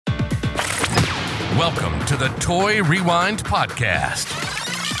Welcome to the Toy Rewind Podcast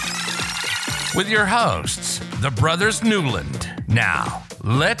with your hosts, the Brothers Newland. Now,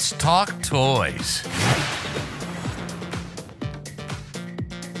 let's talk toys.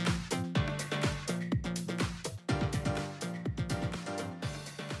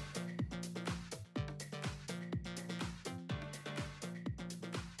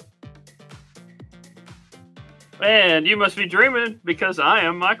 And you must be dreaming because I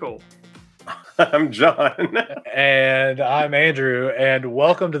am Michael. I'm John. And I'm Andrew, and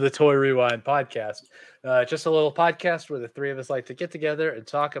welcome to the Toy Rewind Podcast. Just a little podcast where the three of us like to get together and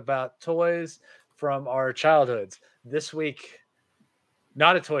talk about toys from our childhoods. This week,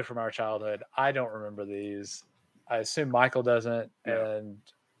 not a toy from our childhood. I don't remember these. I assume Michael doesn't, and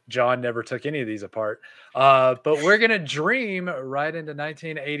John never took any of these apart. But we're going to dream right into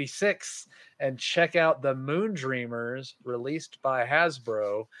 1986 and check out the Moondreamers released by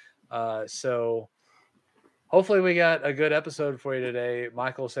Hasbro. So hopefully we got a good episode for you today.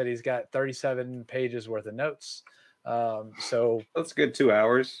 Michael said he's got 37 pages worth of notes. So that's good. 2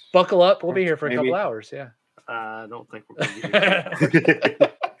 hours. Buckle up. We'll be here for a couple hours. Yeah. I don't think we're going to be here.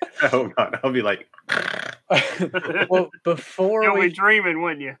 I hope not. I'll be like, well, before you'll be dreaming,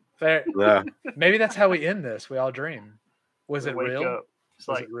 wouldn't you? Fair, yeah. Maybe that's how we end this. We all dream. Was it Wake real? Up. It's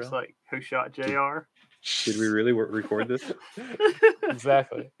like Who Shot JR? Did we really record this?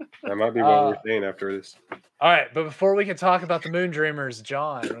 Exactly. That might be what we're saying after this. All right, but before we can talk about the Moondreamers,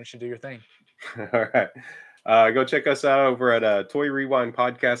 John, why don't you do your thing? All right. Go check us out over at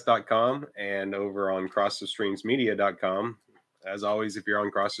toyrewindpodcast.com and over on crossthestreamsmedia.com. As always, if you're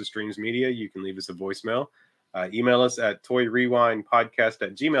on Cross the Streams Media, you can leave us a voicemail. Email us at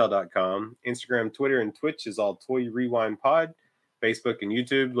toyrewindpodcast@gmail.com. Instagram, Twitter, and Twitch is all Toy Rewind Pod. Facebook and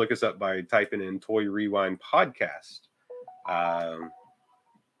YouTube, look us up by typing in Toy Rewind Podcast.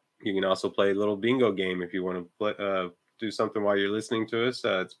 You can also play a little bingo game if you want to do something while you're listening to us.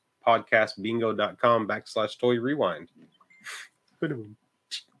 It's podcastbingo.com/Toy Rewind.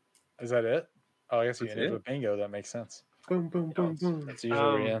 Is that it? Oh, I guess you That's ended it. with bingo. That makes sense. Boom, boom, boom, boom. That's usually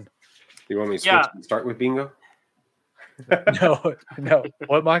where we end. You want me to switch and start with bingo? No.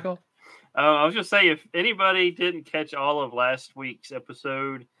 What, Michael? I was just saying, if anybody didn't catch all of last week's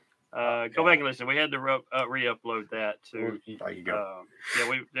episode, go back and listen. We had to re-upload that too. There you go.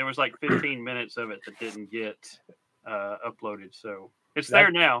 There was like 15 minutes of it that didn't get uploaded, so it's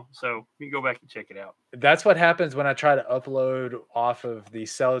there now. So you can go back and check it out. That's what happens when I try to upload off of the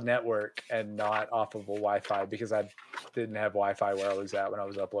cell network and not off of a Wi-Fi, because I didn't have Wi-Fi where I was at when I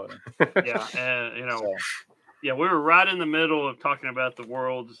was uploading. Yeah, and yeah, we were right in the middle of talking about the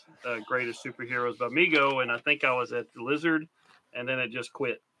world's greatest superheroes by Mego, and I think I was at the Lizard, and then it just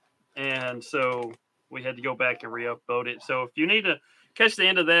quit. And so we had to go back and re-upload it. So if you need to catch the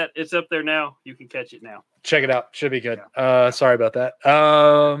end of that, it's up there now. You can catch it now. Check it out. Should be good. Sorry about that.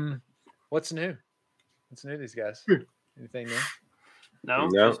 What's new? What's new, these guys? Anything new? No.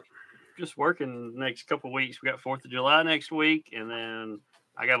 Just working the next couple of weeks. We got 4th of July next week, and then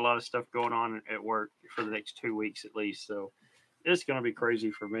I got a lot of stuff going on at work for the next 2 weeks at least. So it's going to be crazy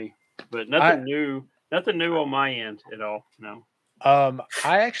for me. But nothing new on my end at all. No. I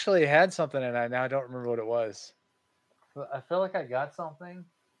actually had something, and I now don't remember what it was. I feel like I got something,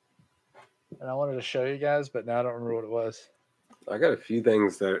 and I wanted to show you guys, but now I don't remember what it was. I got a few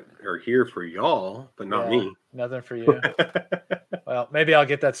things that are here for y'all, but not me. Nothing for you. Well, maybe I'll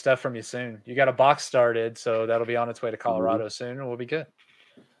get that stuff from you soon. You got a box started, so that'll be on its way to Colorado soon, and we'll be good.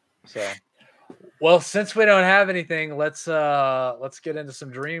 So, well, since we don't have anything, let's get into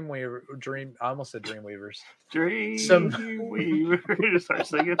some I almost said Dreamweavers. Dreamweavers. Start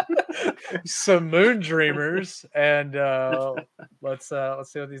singing. Some Moondreamers, and let's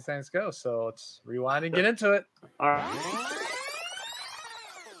see how these things go. So let's rewind and get into it.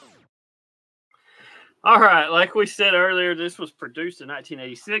 All right, like we said earlier, this was produced in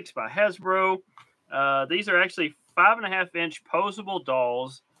 1986 by Hasbro. These are actually 5.5-inch posable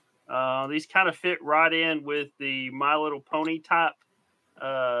dolls. These kind of fit right in with the My Little Pony type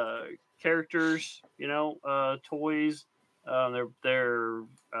characters, toys. They're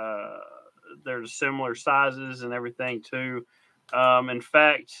similar sizes and everything too. In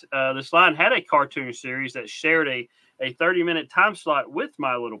fact, this line had a cartoon series that shared a 30-minute time slot with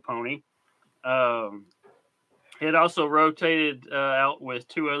My Little Pony. It also rotated out with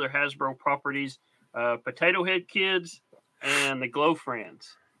 2 other Hasbro properties, Potato Head Kids and the Glow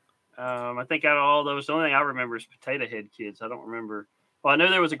Friends. I think out of all those, the only thing I remember is Potato Head Kids. I don't remember. Well, I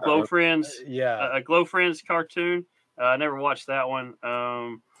know there was a Glow Friends, a Glow Friends cartoon. I never watched that one.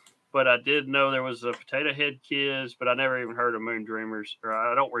 But I did know there was a Potato Head Kids, but I never even heard of Moondreamers, or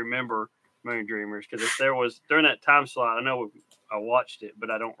I don't remember Moondreamers, because if there was during that time slot, I know I watched it,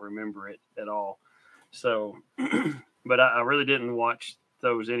 but I don't remember it at all. So, but I really didn't watch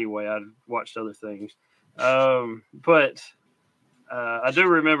those anyway. I watched other things. But I do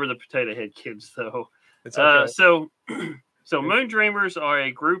remember the Potato Head Kids, though. It's okay. So Moondreamers are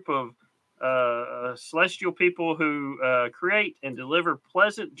a group of celestial people who create and deliver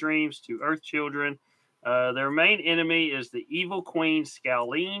pleasant dreams to Earth children. Their main enemy is the evil queen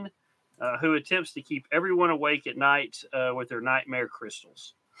Scowleen, who attempts to keep everyone awake at night with their nightmare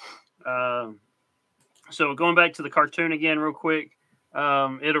crystals. So going back to the cartoon again real quick,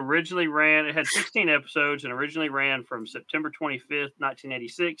 it had 16 episodes and originally ran from September 25th,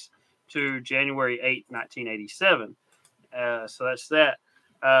 1986 to January 8th, 1987. So that's that.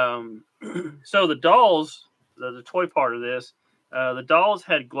 So the dolls, the toy part of this, the dolls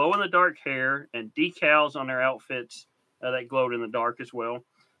had glow-in-the-dark hair and decals on their outfits that glowed in the dark as well.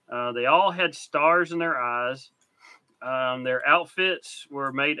 They all had stars in their eyes. Their outfits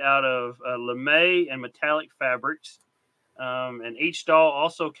were made out of lame and metallic fabrics. And each doll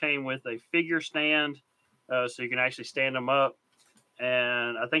also came with a figure stand, so you can actually stand them up.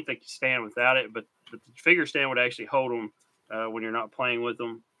 And I think they could stand without it, but the figure stand would actually hold them when you're not playing with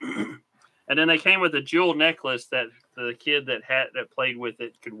them. And then they came with a jewel necklace that the kid that played with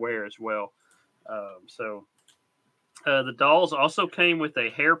it could wear as well. So the dolls also came with a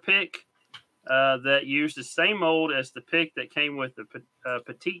hair pick that used the same mold as the pick that came with the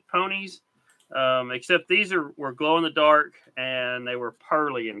petite ponies, except these were glow in the dark and they were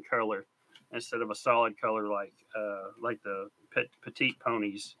pearly in color instead of a solid color like the petite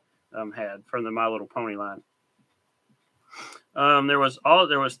ponies had from the My Little Pony line. There was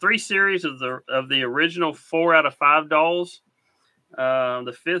 3 series of the original 4 out of 5 dolls.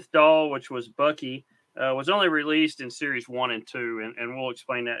 The 5th doll, which was Bucky, was only released in series 1 and 2, and we'll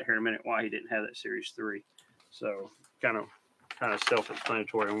explain that here in a minute why he didn't have that series 3. So kind of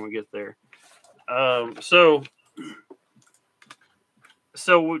self-explanatory when we get there. So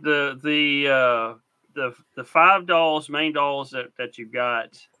the 5 dolls, main dolls that you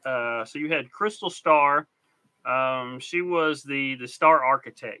got. So you had Crystal Star. She was the star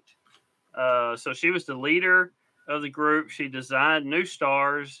architect. So she was the leader of the group. She designed new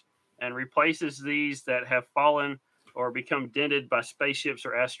stars and replaces these that have fallen or become dented by spaceships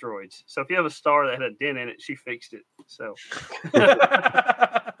or asteroids. So if you have a star that had a dent in it, she fixed it. So, so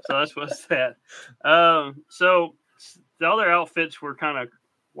that's what's that. So the other outfits were kind of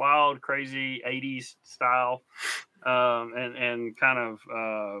wild, crazy 80s style, and kind of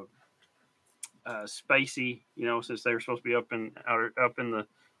spacey, since they were supposed to be up in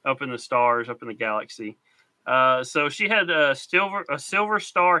the stars, up in the galaxy. So she had a silver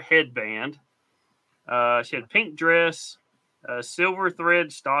star headband. She had pink dress, silver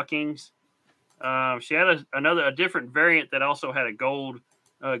thread stockings. She had a different variant that also had a gold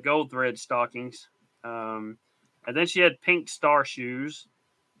thread stockings. And then she had pink star shoes.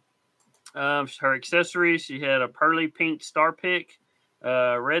 Her accessories, she had a pearly pink star pick,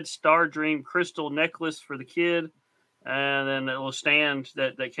 red Star Dream crystal necklace for the kid, and then the little stand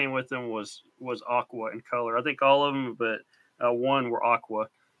that came with them was aqua in color. I think all of them, but one were aqua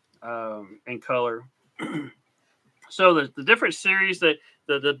in color. So the different series, that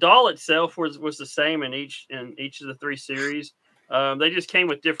the doll itself was the same in each of the 3 series. They just came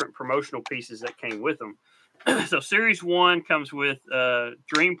with different promotional pieces that came with them. So series 1 comes with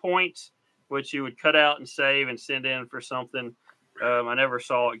dream points, which you would cut out and save and send in for something. I never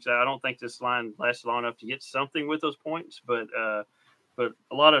saw exactly. I don't think this line lasted long enough to get something with those points, but a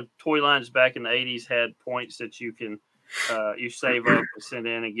lot of toy lines back in the 80s had points that you can you save up and send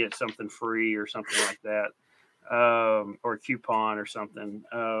in and get something free or something like that, or a coupon or something.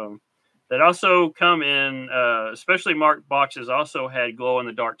 That also come in especially marked boxes. Also had glow in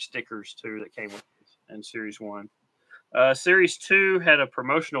the dark stickers too that came with it in series 1. Series 2 had a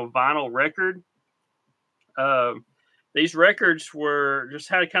promotional vinyl record. These records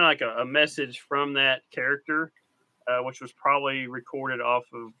had kind of like a message from that character, which was probably recorded off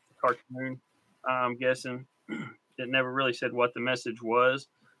of the cartoon. I'm guessing it never really said what the message was,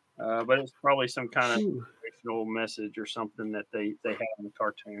 but it's probably some kind of inspirational message or something that they had in the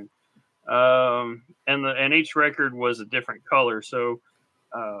cartoon. And each record was a different color. So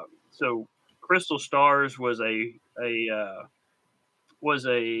Crystal Stars was a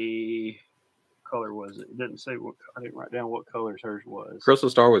color was it? It didn't say what. I didn't write down what colors hers was. Crystal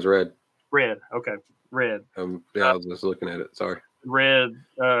Star was red. Red. Okay. Red. Yeah, I was just looking at it. Sorry. Red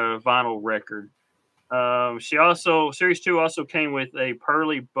vinyl record. Series 2 also came with a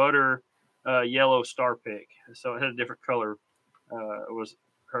pearly butter yellow star pick. So it had a different color. It was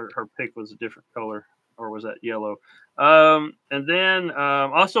her pick was a different color, or was that yellow? And then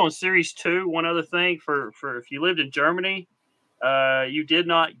also in Series 2, one other thing for if you lived in Germany, you did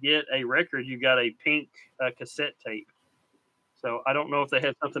not get a record. You got a pink cassette tape. So I don't know if they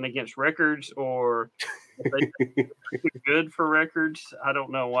had something against records or if they were good for records. I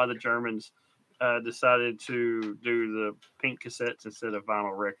don't know why the Germans decided to do the pink cassettes instead of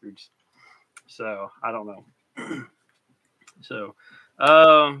vinyl records. So I don't know. So,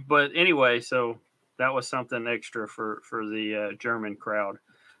 but anyway, so that was something extra for the German crowd.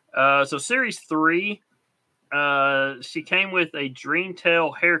 So Series 3, she came with a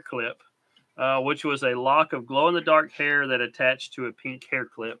Dreamtail hair clip, which was a lock of glow-in-the-dark hair that attached to a pink hair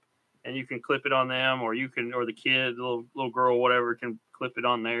clip, and you can clip it on them, or the kid, the little girl, whatever, can clip it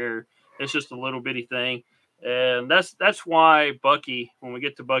on there. It's just a little bitty thing, and that's why Bucky, when we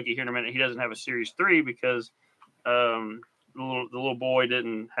get to Bucky here in a minute, he doesn't have a Series 3 because the little boy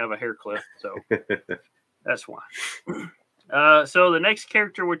didn't have a hair clip, so that's why. So the next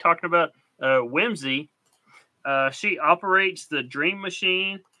character we're talking about, Whimsy. She operates the Dream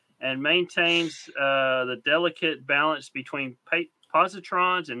Machine and maintains the delicate balance between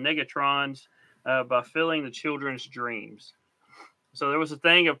positrons and negatrons by filling the children's dreams. So there was a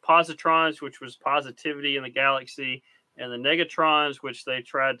thing of positrons, which was positivity in the galaxy, and the negatrons, which they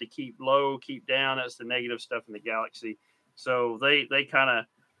tried to keep low, keep down. That's the negative stuff in the galaxy. So they kind of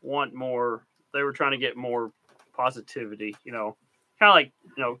want more. They were trying to get more positivity, kind of like,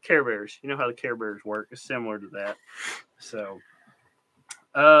 Care Bears. You know how the Care Bears work. It's similar to that. So,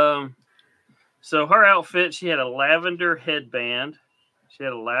 so her outfit, she had a lavender headband. She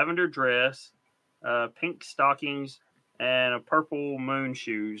had a lavender dress, pink stockings, and a purple moon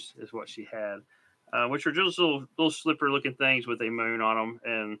shoes is what she had, which were just little slipper-looking things with a moon on them,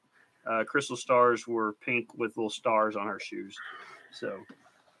 and crystal stars were pink with little stars on her shoes. So,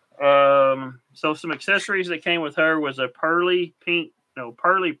 so some accessories that came with her was a pearly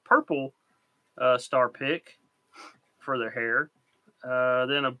purple star pick for their hair,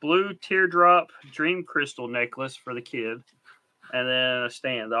 then a blue teardrop dream crystal necklace for the kid, and then a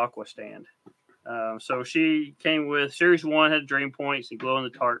stand, the aqua stand. So she came with Series 1 had dream points and glow in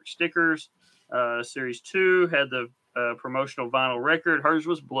the dark stickers. Series 2 had the promotional vinyl record. Hers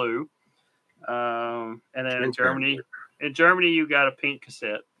was blue. And then in Germany, you got a pink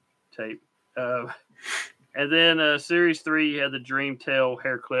cassette tape. And then Series 3 had the Dreamtail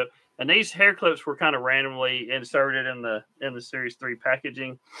hair clip. And these hair clips were kind of randomly inserted in the Series 3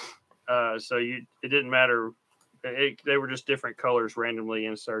 packaging. So it didn't matter. They were just different colors randomly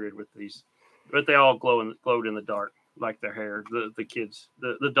inserted with these. But they all glowed in the dark, like their hair. The kids,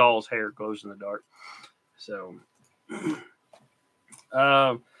 the doll's hair glows in the dark. So,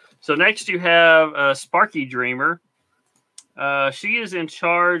 so next you have Sparky Dreamer. She is in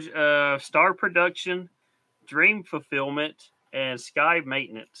charge of star production, dream fulfillment, and sky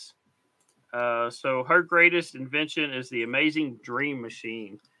maintenance. So her greatest invention is the amazing Dream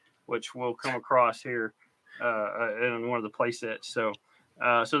Machine, which we'll come across here in one of the play sets. So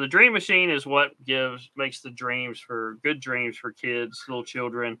the Dream Machine is what makes the good dreams for kids, little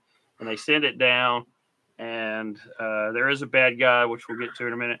children, and they send it down. And there is a bad guy, which we'll get to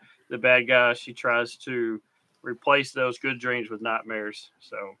in a minute. The bad guy, she tries to replace those good dreams with nightmares.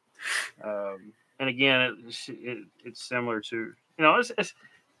 So, and again, it's similar to,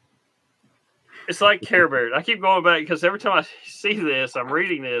 it's like Care Bears. I keep going back because every time I see this, I'm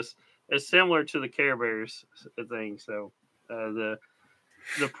reading this, it's similar to the Care Bears thing. So the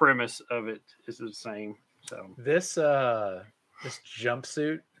premise of it is the same. So this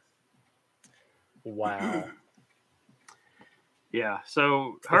jumpsuit, wow. Yeah.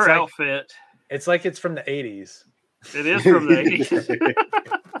 So her outfit, it's like it's from the 80s. It is from the 80s.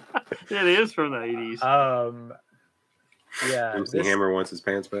 It is from the 80s. Yeah. MC Hammer wants his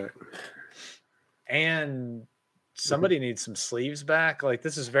pants back. And somebody needs some sleeves back. Like,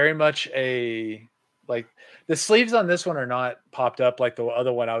 this is very much the sleeves on this one are not popped up like the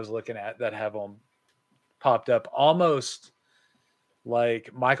other one I was looking at that have them popped up, almost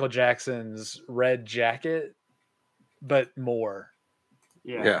like Michael Jackson's red jacket, but more.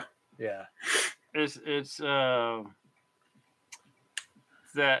 Yeah. It's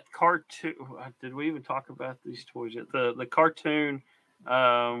that cartoon. Did we even talk about these toys yet? The cartoon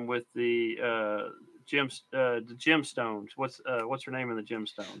with the gemstones. What's her name in the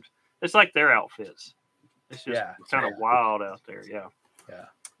gemstones? It's like their outfits. It's just kind of wild out there. Yeah.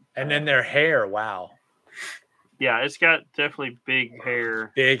 And then their hair. Wow. Yeah, it's got definitely big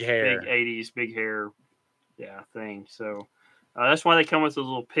hair. Big hair. Big 80s big hair. Yeah, thing. So that's why they come with a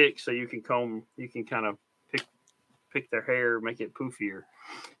little pick, so you can kind of pick their hair, make it poofier.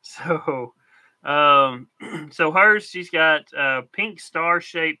 So, so hers, she's got pink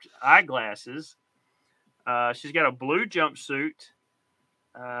star-shaped eyeglasses. She's got a blue jumpsuit.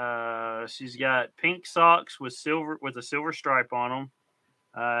 She's got pink socks with a silver stripe on them,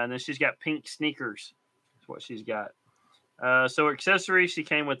 and then she's got pink sneakers. That's what she's got. So accessories, she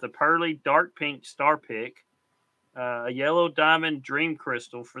came with a pearly dark pink star pick, a yellow diamond dream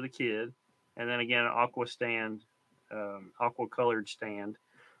crystal for the kid, and then again an aqua colored stand.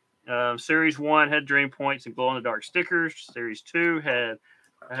 Series 1 had dream points and glow in the dark stickers. Series 2 had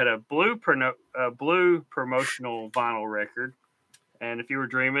a blue promotional vinyl record. And if you were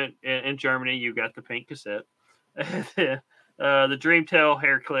dreaming in Germany, you got the pink cassette. The Dreamtail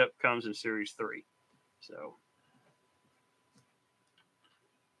hair clip comes in Series 3. So,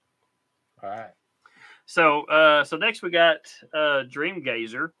 all right. So next we got Dream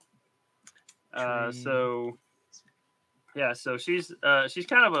Gazer. So she's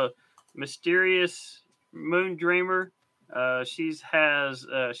kind of a mysterious moon dreamer. She has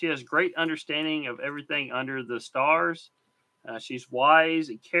great understanding of everything under the stars. She's wise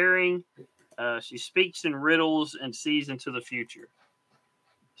and caring. She speaks in riddles and sees into the future.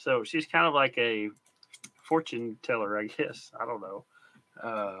 So she's kind of like a fortune teller, I guess. I don't know.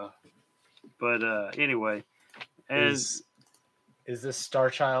 But anyway. And is this Star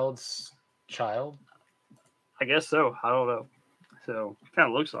Child's child? I guess so. I don't know. So kind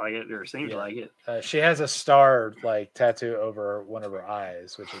of looks like it, or seems like it. She has a star like tattoo over one of her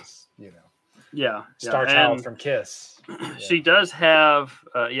eyes, which is, Star Child from Kiss. She does have,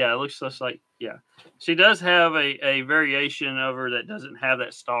 it looks just like, she does have a variation of her that doesn't have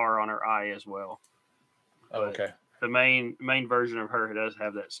that star on her eye as well. Oh, okay. The main version of her does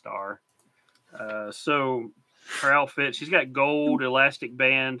have that star. So her outfit, she's got gold elastic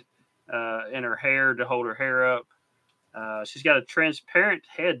band in her hair to hold her hair up. She's got a transparent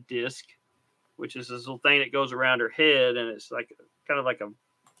head disc, which is this little thing that goes around her head, and it's like kind of like a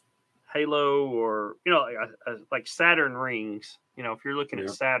halo, or like Saturn rings. If you're looking at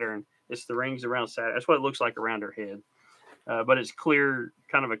Saturn, it's the rings around Saturn. That's what it looks like around her head. But it's clear,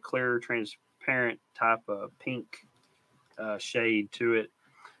 kind of a clear, transparent type of pink shade to it.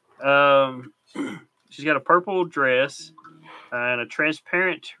 She's got a purple dress and a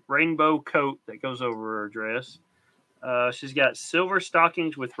transparent rainbow coat that goes over her dress. She's got silver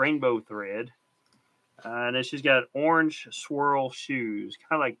stockings with rainbow thread. And then she's got orange swirl shoes,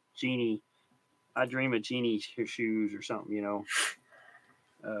 kind of like Genie. I dream of Genie shoes or something,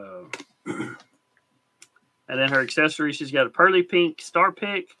 And then her accessories, she's got a pearly pink star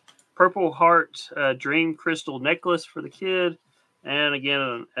pick, purple heart dream crystal necklace for the kid, and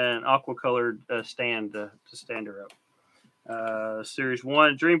again an aqua colored stand to stand her up. Series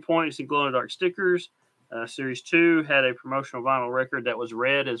 1, dream points and glow in the dark stickers. Series 2 had a promotional vinyl record that was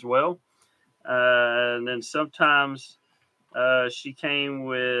red as well. And then sometimes she came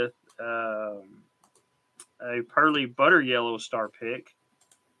with a pearly butter yellow star pick.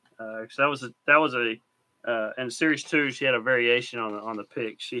 So that was a in Series 2 she had a variation on the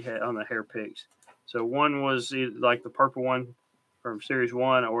picks she had on the hair picks. So one was like the purple one from Series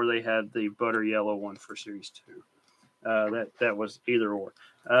 1, or they had the butter yellow one for Series 2. That was either or.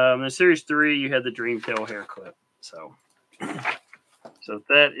 In Series 3 you had the Dreamtail hair clip. So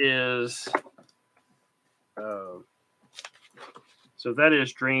that is. So that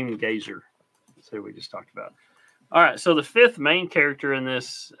is Dream Gazer. That's who we just talked about. All right, so the fifth main character in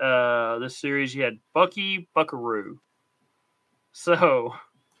this series, you had Bucky Buckaroo. So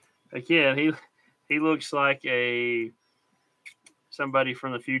again, he looks like somebody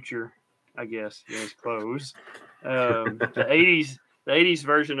from the future, I guess, in his clothes. The 80s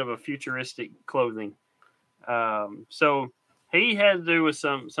version of a futuristic clothing. So he had to do with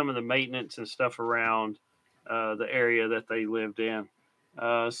some of the maintenance and stuff around the area that they lived in.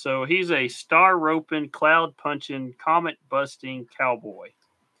 So he's a star roping, cloud punching, comet busting cowboy.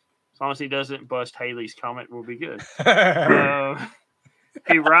 As long as he doesn't bust Haley's comet, we'll be good.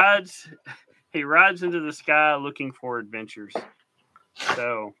 He rides into the sky looking for adventures.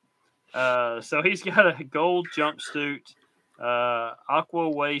 So he's got a gold jumpsuit, aqua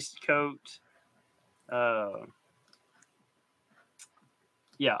waistcoat.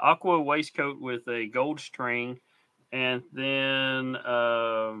 Aqua waistcoat with a gold string, and then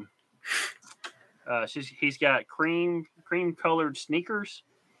he's got cream colored sneakers.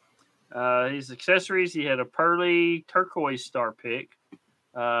 His accessories, he had a pearly turquoise star pick,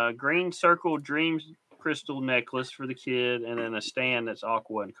 green circle dream crystal necklace for the kid, and then a stand that's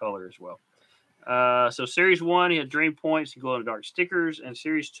aqua in color as well. So Series 1, he had dream points and glow in the dark stickers, and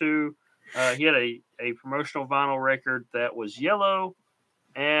Series 2 He had a promotional vinyl record that was yellow,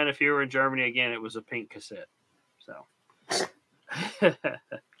 and if you were in Germany again, it was a pink cassette. So,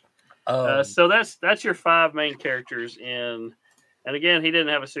 so that's your 5 main characters in. And again, he didn't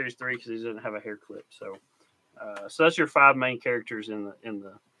have a series 3 because he didn't have a hair clip. So that's your 5 main characters in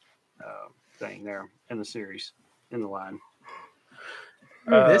the thing there in the series in the line.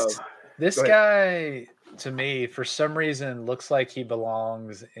 This guy to me, for some reason, looks like he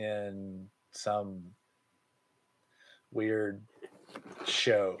belongs in some weird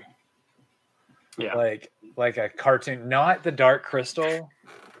show. Yeah, like a cartoon, not the Dark Crystal,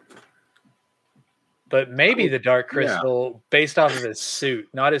 but maybe the Dark Crystal based off of his suit,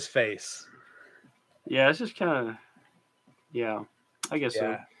 not his face. Yeah, it's just kind of, I guess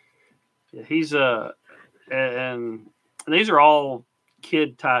so. Yeah, he's and these are all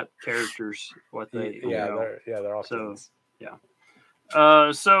kid type characters. What they, they're all kids. Yeah.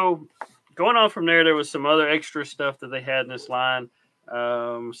 So going on from there, there was some other extra stuff that they had in this line.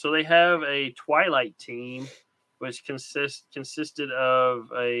 So they have a Twilight team, which consisted of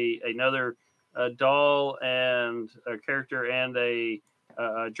another doll and a character and a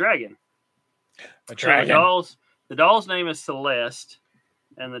dragon. A dragon. So the doll's name is Celeste,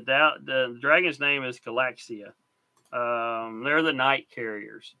 and the dragon's name is Galaxia. They're the night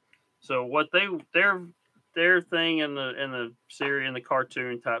carriers. So what their thing in the series, in the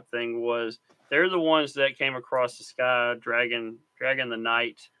cartoon type thing, was they're the ones that came across the sky, dragging the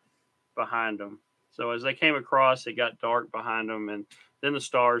night behind them. So as they came across, it got dark behind them, and then the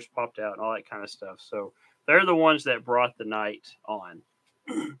stars popped out and all that kind of stuff. So they're the ones that brought the night on.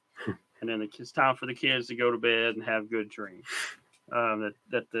 And then it's time for the kids to go to bed and have good dreams. The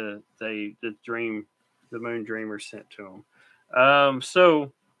Moondreamers sent to them.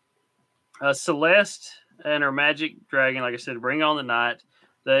 So Celeste and her magic dragon, like I said, bring on the night.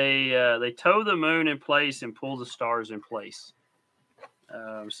 They tow the moon in place and pull the stars in place.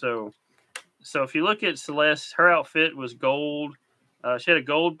 So if you look at Celeste, her outfit was gold. She had a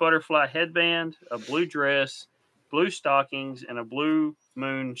gold butterfly headband, a blue dress, blue stockings, and a blue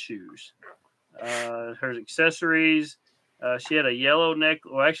moon shoes. Her accessories, she had a yellow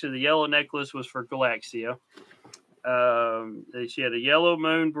necklace. Well, actually, the yellow necklace was for Galaxia. She had a yellow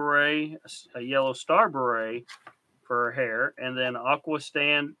moon beret, a yellow star beret for her hair, and then aqua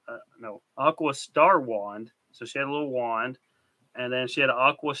star wand. So she had a little wand, and then she had an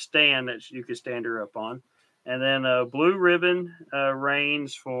aqua stand that you could stand her up on, and then a blue ribbon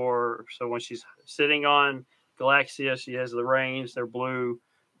reins so when she's sitting on Galaxia, she has the reins. They're blue,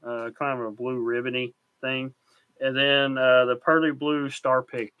 kind of a blue ribbony thing, and then the pearly blue star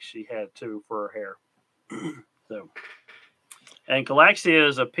pick she had too for her hair. So, and Galaxia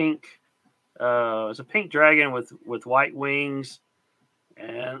is a pink. It's a pink dragon with white wings,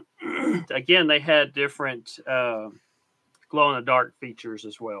 and again they had different glow in the dark features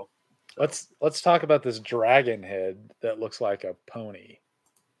as well. Let's talk about this dragon head that looks like a pony.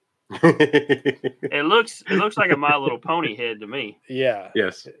 It looks like a My Little Pony head to me. Yeah.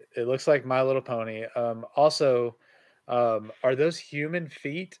 Yes. It looks like My Little Pony. Also, are those human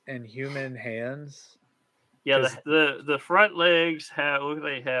feet and human hands? Yeah, the front legs have,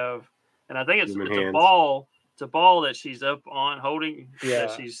 and I think it's Human a hands. ball. It's a ball that she's up on, holding. Yeah.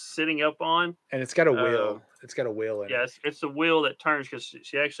 That she's sitting up on, and it's got a wheel. It's got a wheel in it. Yeah, it's the wheel that turns because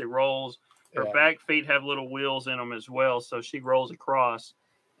she actually rolls. Her back feet have little wheels in them as well, so she rolls across.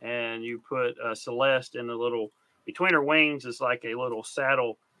 And you put Celeste in between her wings is like a little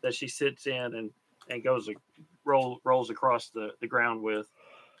saddle that she sits in and goes rolls across the ground with,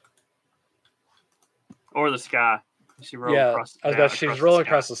 or the sky. She rolls across. She's rolling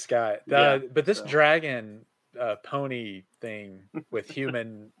across the sky. But this dragon pony thing with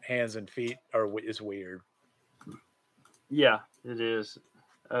human hands and feet is weird. Yeah, it is.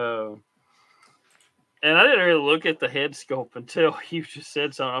 And I didn't really look at the head sculpt until you just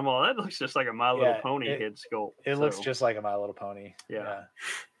said something. I'm all, that looks just like a My Little Pony head sculpt. It looks just like a My Little Pony. Yeah.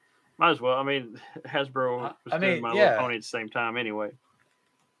 Might as well. I mean, Hasbro was doing My Little Pony at the same time anyway.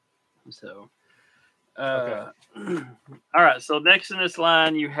 So, okay. All right. So next in this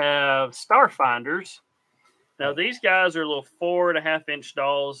line, you have Starfinders. Now, these guys are little 4.5-inch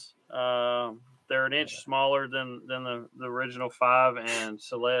dolls. They're an inch smaller than the original 5 and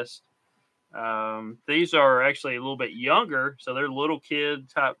Celeste. These are actually a little bit younger, so they're little kid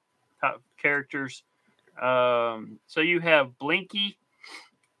type characters. So you have Blinky,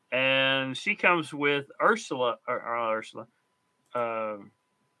 and she comes with Ursa. Ursa. Hold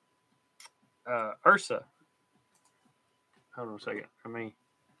on a second.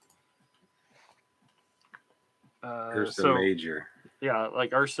 Ursa Major. Yeah,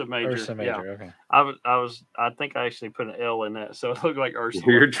 like Ursa Major. Ursa Major. Yeah. Okay. I think I actually put an L in that, so it looked like Ursula.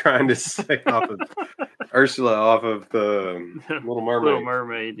 You're trying to say off of Ursula off of the Little Mermaid. Little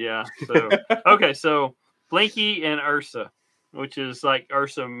Mermaid, yeah. So okay, so Blinky and Ursa, which is like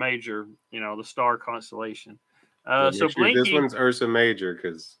Ursa Major, the star constellation. So Blinky, this one's Ursa Major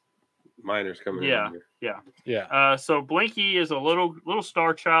because minor's coming in here. Yeah. So Blinky is a little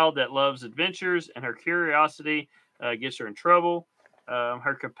star child that loves adventures, and her curiosity gets her in trouble.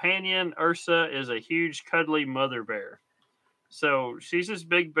 Her companion Ursa is a huge, cuddly mother bear. So she's this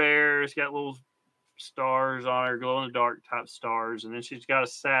big bear. It's got little stars on her, glow in the dark type stars, and then she's got a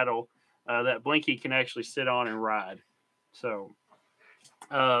saddle that Blinky can actually sit on and ride. So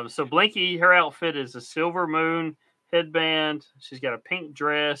Blinky, her outfit is a silver moon headband. She's got a pink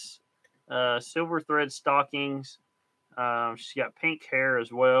dress, silver thread stockings. She's got pink hair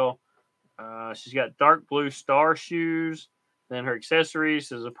as well. She's got dark blue star shoes. Then her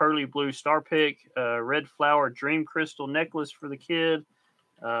accessories is a pearly blue star pick, red flower dream crystal necklace for the kid,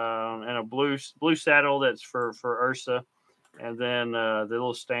 and a blue saddle that's for Ursa, and then the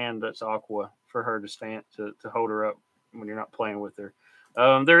little stand that's Aqua for her to stand to hold her up when you're not playing with her.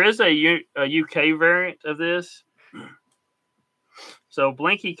 There is a UK variant of this. So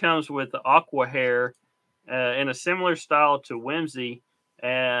Blinky comes with the Aqua hair in a similar style to Whimsy,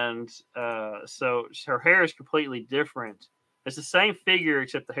 and so her hair is completely different. It's the same figure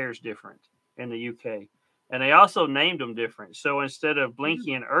except the hair is different in the UK. And they also named them different. So instead of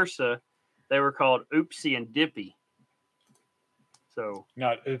Blinky and Ursa, they were called Oopsie and Dippy. So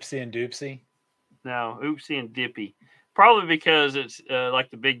not Oopsie and Doopsie? No, Oopsie and Dippy. Probably because it's like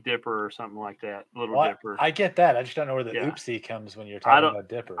the Big Dipper or something like that. Little Dipper. I get that. I just don't know where the Oopsie comes when you're talking about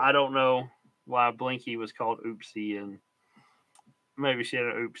Dipper. I don't know why Blinky was called Oopsie, and maybe she had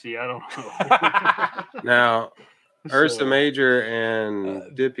an Oopsie. I don't know. Now, Ursa Major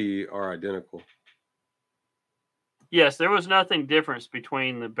and Dippy are identical. Yes, there was nothing difference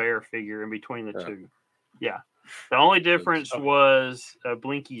between the bear figure and between the two. Yeah. The only difference was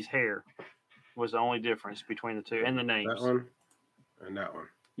Blinky's hair was the only difference between the two, and the names. That one and that one.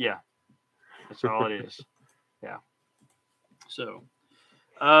 Yeah. That's all it is. Yeah. So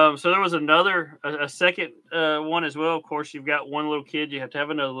there was a second one as well. Of course, you've got one little kid. You have to have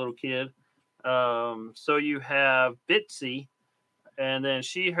another little kid. So you have Bitsy, and then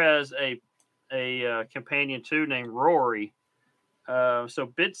she has a companion too named Rory.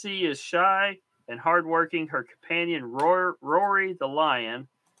 So Bitsy is shy and hardworking. Her companion Rory the lion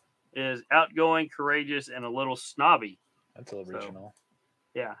is outgoing, courageous, and a little snobby. That's original.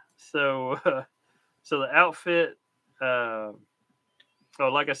 Yeah. So the outfit. So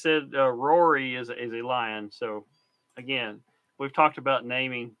like I said, Rory is a lion. So again, we've talked about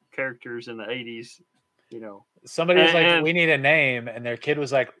naming characters in the 80s. Somebody was like, "We need a name," and their kid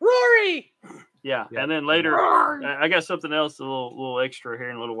was like, "Rory." Yeah. And then later, I got something else, a little extra here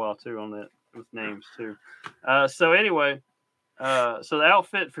in a little while too on that with names too. So anyway, so the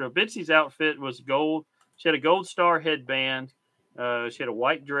outfit for Bitsy's outfit was gold. She had a gold star headband. She had a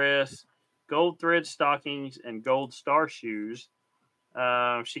white dress, gold thread stockings, and gold star shoes.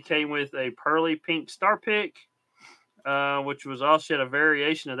 She came with a pearly pink star pick, which was also, she had a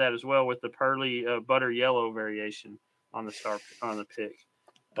variation of that as well with the pearly butter yellow variation on the pick.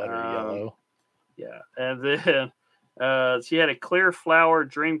 Butter yellow. Yeah. And then she had a clear flower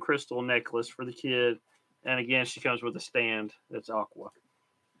dream crystal necklace for the kid. And again, she comes with a stand that's Aqua.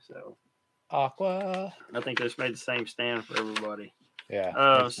 So Aqua. I think they just made the same stand for everybody.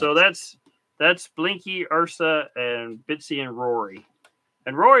 Yeah. So that's Blinky, Ursa, and Bitsy and Rory.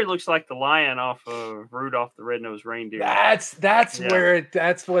 And Rory looks like the lion off of Rudolph the Red-Nosed Reindeer. That's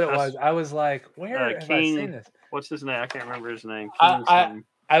what it was. I was like, where have I seen this? What's his name? I can't remember his name.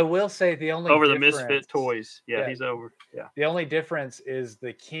 I will say the only over the Misfit toys. Yeah, he's over. Yeah. The only difference is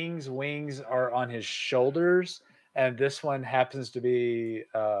the king's wings are on his shoulders, and this one happens to be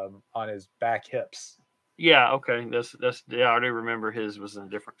on his back hips. Yeah. Okay. That's I already remember his was in a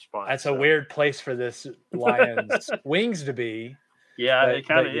different spot. That's a weird place for this lion's wings to be. Yeah, it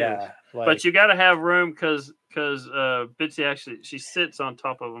kind of is. Yeah, but you got to have room because Bitsy actually she sits on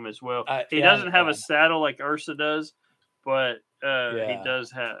top of him as well. He doesn't have a saddle like Ursa does, but he does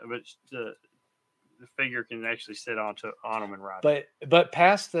have. But the figure can actually sit on him and ride. But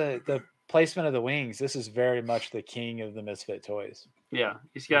past the placement of the wings, this is very much the king of the Misfit toys. Yeah,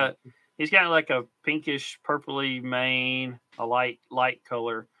 he's got like a pinkish purpley mane, a light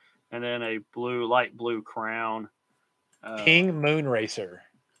color, and then a light blue crown. King Moonracer.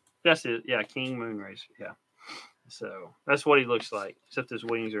 That's it. Yeah, King Moonracer. Yeah. So that's what he looks like, except his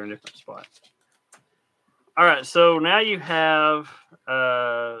wings are in a different spot. All right, so now you have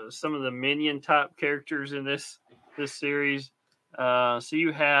some of the minion type characters in this series. So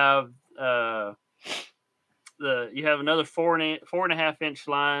you have you have another 4.5 inch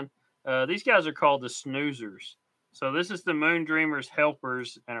line. These guys are called the Snoozers. So this is the Moondreamers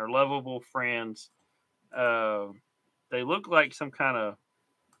helpers and our lovable friends. They look like some kind of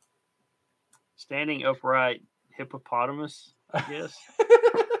standing upright hippopotamus, I guess.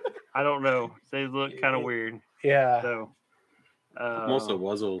 I don't know. They look kind of weird. Yeah. So Almost a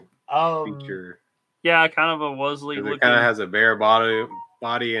Wuzzle feature. Yeah, kind of a Wuzzly looking. It kind of has a bear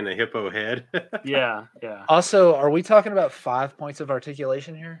body and a hippo head. Yeah. Also, are we talking about 5 points of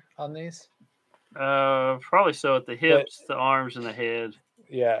articulation here on these? Probably so at the hips, the arms, and the head.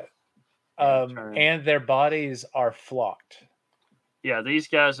 Yeah. And their bodies are flocked. Yeah, these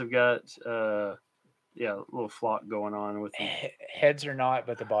guys have got a little flock going on with them. Heads are not,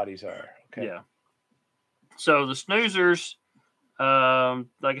 but the bodies are. Okay. Yeah. So the Snoozers,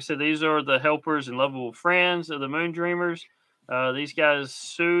 like I said, these are the helpers and lovable friends of the Moondreamers. These guys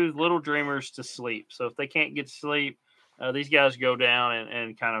soothe little dreamers to sleep. So if they can't get sleep, these guys go down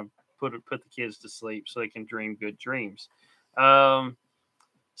and kind of put the kids to sleep so they can dream good dreams.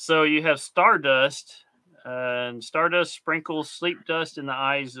 So you have Stardust, and Stardust sprinkles sleep dust in the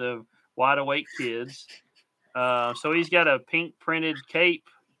eyes of wide awake kids. So he's got a pink printed cape.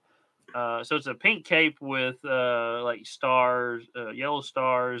 So it's a pink cape with like stars, yellow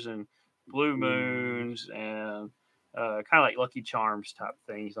stars, and blue moons, and kind of like Lucky Charms type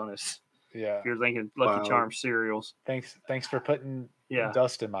things on his. Yeah. If you're thinking Lucky Charms cereals. Thanks for putting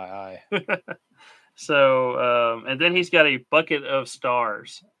dust in my eye. So and then he's got a bucket of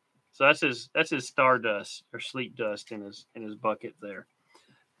stars. So that's his stardust or sleep dust in his bucket there.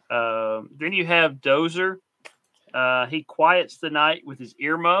 Then you have Dozer. He quiets the night with his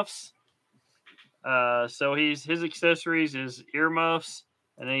earmuffs. So his accessories is earmuffs,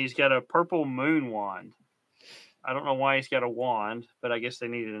 and then he's got a purple moon wand. I don't know why he's got a wand, but I guess they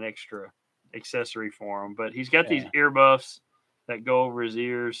needed an extra accessory for him. But he's got these earbuffs that go over his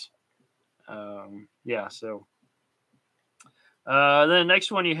ears. Then the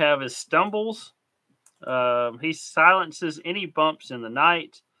next one you have is Stumbles. He silences any bumps in the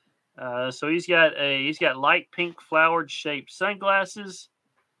night. So he's got light pink flowered shaped sunglasses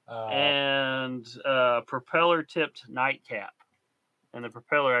and propeller tipped nightcap, and the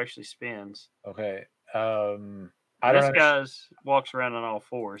propeller actually spins. Okay. This guy walks around on all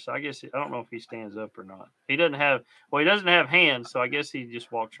fours, so I guess I don't know if he stands up or not. He doesn't have hands, so I guess he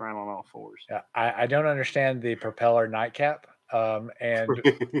just walks around on all fours. Yeah, I don't understand the propeller nightcap. And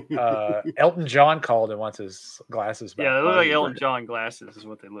Elton John called and wants his glasses back. Yeah, they look like Elton John glasses is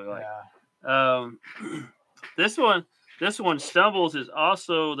what they look like. Yeah. This one Stumbles is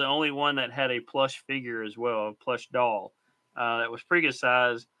also the only one that had a plush figure as well, a plush doll that was pretty good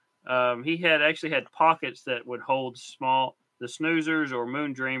size. He had pockets that would hold the Snoozers or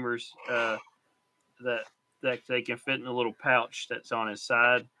Moondreamers that they can fit in a little pouch that's on his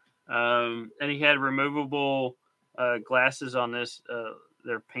side. And he had removable glasses on this.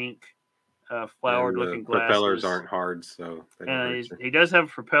 They're pink, flowered looking glasses. Propellers aren't hard, so he does have a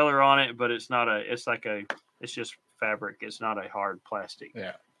propeller on it, but it's just fabric. It's not a hard plastic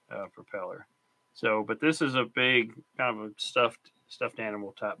propeller. So, but this is a big kind of a stuffed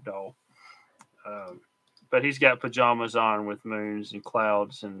animal type doll. But he's got pajamas on with moons and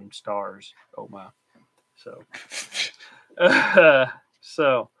clouds and stars. Oh my! So,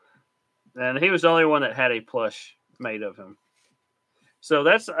 and he was the only one that had a plush made of him. So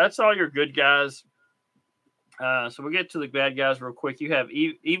that's all your good guys. So we'll get to the bad guys real quick. You have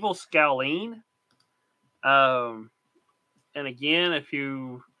Evil Scowleen. And again, if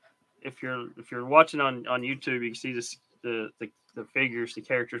you're watching on YouTube, you can see the figures, the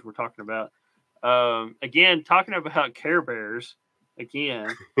characters we're talking about. Again, talking about Care Bears.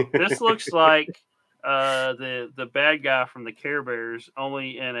 Again, this looks like the bad guy from the Care Bears,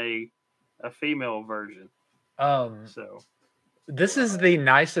 only in a female version. So this is the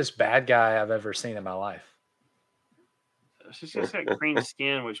nicest bad guy I've ever seen in my life. She's just got green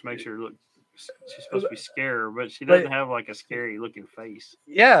skin, which makes her look. She's supposed to be scary, but she doesn't have like a scary looking face.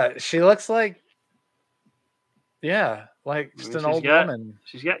 Yeah, she looks like. Yeah, like just an old woman.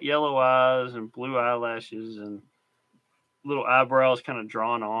 She's got yellow eyes and blue eyelashes and little eyebrows kind of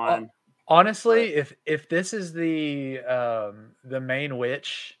drawn on. Honestly, if this is the main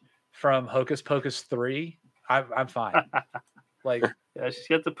witch from Hocus Pocus 3, I'm fine. Like, yeah, she's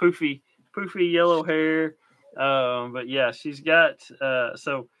got the poofy yellow hair. But yeah, she's got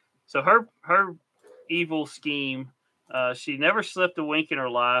so her evil scheme. She never slept a wink in her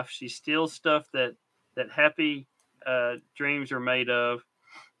life. She steals stuff that that happy dreams are made of.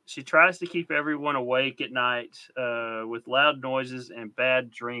 She tries to keep everyone awake at night with loud noises and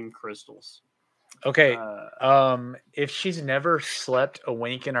bad dream crystals. Okay. If she's never slept a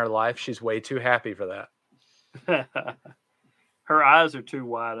wink in her life, she's way too happy for that. Her eyes are too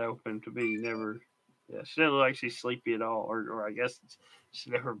wide open to be never. Yeah, she doesn't look like she's sleepy at all, or I guess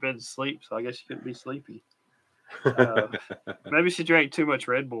she's never been asleep, so I guess she couldn't be sleepy. Maybe she drank too much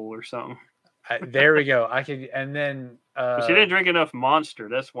Red Bull or something. There we go. I could, and then but she didn't drink enough Monster.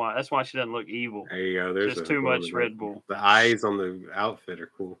 That's why she doesn't look evil. There you go. There's just too much Red Bull. The eyes on the outfit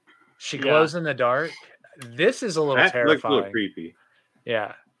are cool. She glows in the dark. This is a little terrifying. Looks a little creepy.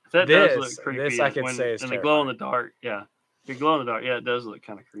 Yeah, that does look creepy. This I could say is and the glow in the dark. Yeah. If you glow in the dark, yeah, it does look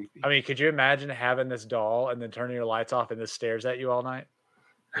kind of creepy. I mean, could you imagine having this doll and then turning your lights off and this stares at you all night?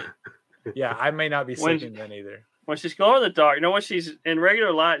 Yeah, I may not be sleeping then either. When she's glowing in the dark, when she's in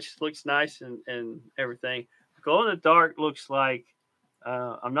regular light, she looks nice and everything. Glow in the dark looks like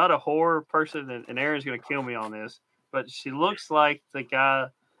I'm not a horror person, and Aaron's going to kill me on this, but she looks like the guy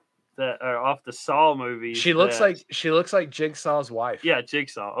that off the Saw movies. She looks like Jigsaw's wife. Yeah,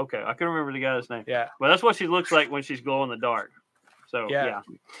 Jigsaw. Okay, I couldn't remember the guy's name. Yeah, but that's what she looks like when she's glowing in the dark. So yeah.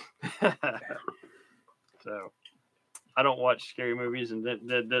 So I don't watch scary movies, and that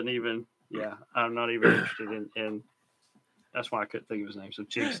doesn't even. Yeah, I'm not even interested in. That's why I couldn't think of his name. So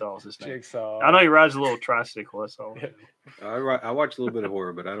Jigsaw is his name. Jigsaw. I know he rides a little tricycle. That's all. I watch a little bit of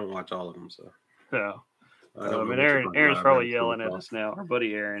horror, but I don't watch all of them. So yeah. Aaron's probably yelling at us now. Our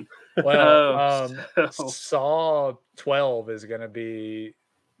buddy Aaron. Well, Saw 12 is going to be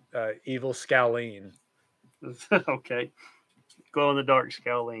Evil Scowleen. Okay. Glow in the dark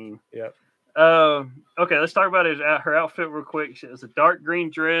Scowleen. Yep. Okay, let's talk about her outfit real quick. She has a dark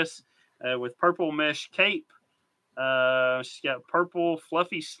green dress with purple mesh cape. She's got purple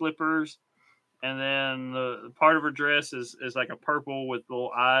fluffy slippers, and then the part of her dress is like a purple with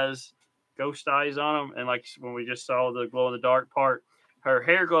little eyes. Ghost eyes on them, and like when we just saw the glow in the dark part, her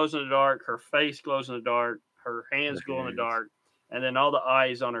hair glows in the dark, her face glows in the dark, her hands glow in the dark, and then all the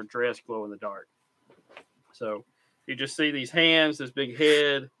eyes on her dress glow in the dark. So you just see these hands, this big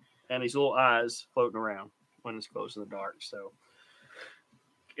head, and these little eyes floating around when it's glows in the dark. So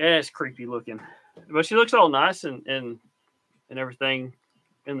yeah, it's creepy looking, but she looks all nice and everything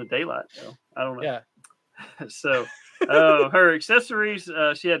in the daylight. So I don't know. Yeah. So. Her accessories,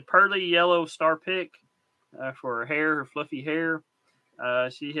 she had pearly yellow star pick for her hair, her fluffy hair.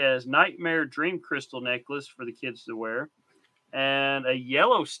 She has nightmare dream crystal necklace for the kids to wear, and a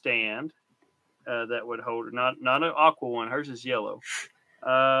yellow stand that would hold her, not an aqua one. Hers is yellow.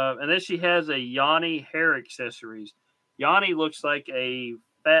 And then she has a Yanni hair accessories. Yanni looks like a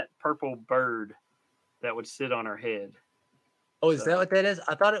fat purple bird that would sit on her head. Oh, is that what that is?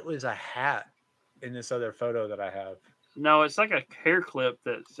 I thought it was a hat in this other photo that I have. No, it's like a hair clip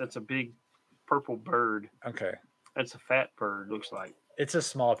that's a big purple bird. Okay. That's a fat bird, looks like. It's a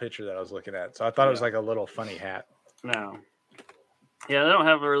small picture that I was looking at, so I thought it was like a little funny hat. No. Yeah, they don't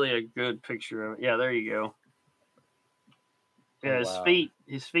have really a good picture of it. Yeah, there you go. Yeah,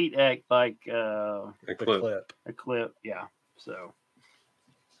 his feet act like a clip. Yeah. So,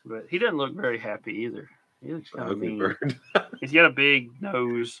 but he doesn't look very happy either. He looks kind of mean. He's got a big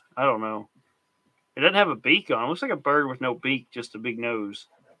nose. I don't know. It doesn't have a beak on. It looks like a bird with no beak, just a big nose.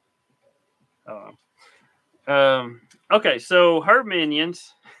 Okay, so her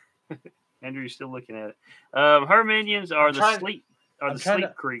minions. Andrew's still looking at it. Her minions are the sleep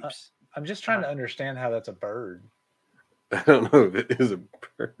creeps. I'm just trying to understand how that's a bird. I don't know if it is a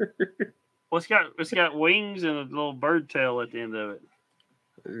bird. Well, it's got wings and a little bird tail at the end of it.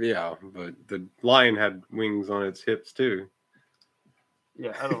 Yeah, but the lion had wings on its hips too.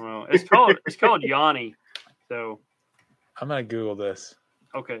 Yeah, I don't know. It's called Yanni. So I'm gonna Google this.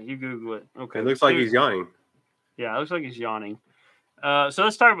 Okay, you Google it. Okay. It looks like he's yawning. Yeah, it looks like he's yawning. So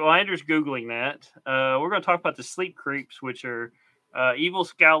let's talk about Andrew's Googling that. We're gonna talk about the sleep creeps, which are evil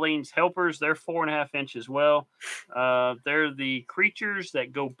Scowleen's helpers. They're 4.5 inches. Well, they're the creatures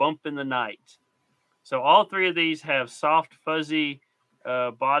that go bump in the night. So all three of these have soft, fuzzy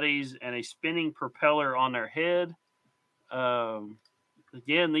bodies and a spinning propeller on their head.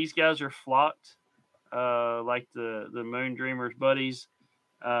 Again, these guys are flocked, like the Moondreamers buddies,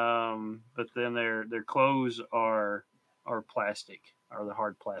 but then their clothes are plastic, or the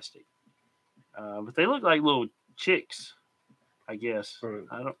hard plastic. But they look like little chicks, I guess.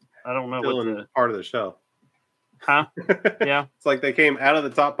 I don't know Still what in part of the shell. Huh? Yeah. It's like they came out of the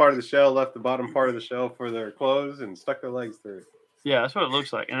top part of the shell, left the bottom part of the shell for their clothes, and stuck their legs through it. Yeah, that's what it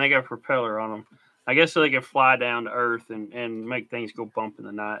looks like, and they got a propeller on them. I guess so they can fly down to Earth and make things go bump in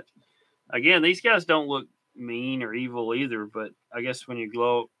the night. again, these guys don't look mean or evil either, but I guess when you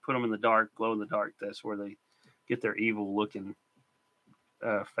put them in the dark, glow in the dark, that's where they get their evil looking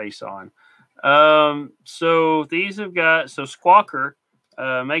face on. So these have got Squawker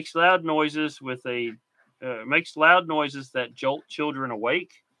makes loud noises that jolt children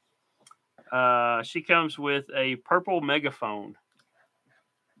awake. She comes with a purple megaphone.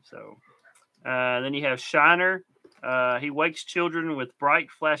 So then you have Shiner. He wakes children with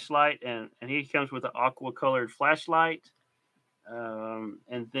bright flashlight, and he comes with an aqua colored flashlight.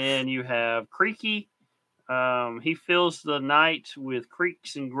 And then you have Creaky. He fills the night with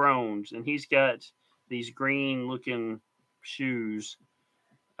creaks and groans, and he's got these green looking shoes.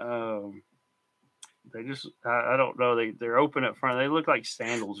 They just, I don't know. They're open up front. They look like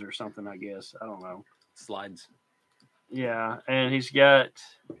sandals or something, I guess. I don't know. Slides. Yeah. And he's got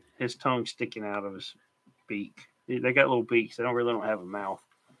his tongue sticking out of his beak. They got little beaks. They don't have a mouth.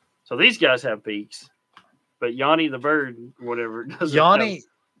 So these guys have beaks, but Yanni the bird, whatever, doesn't.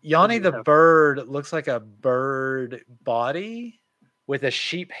 Yanni the bird looks like a bird body with a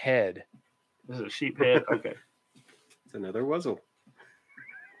sheep head. This is a sheep head. Okay. It's another Wuzzle.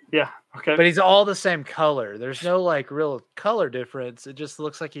 Yeah. Okay. But he's all the same color. There's no like real color difference. It just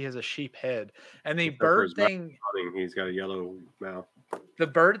looks like he has a sheep head. And the bird thing, he's got a yellow mouth. The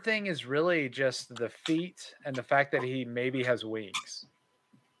bird thing is really just the feet and the fact that he maybe has wings.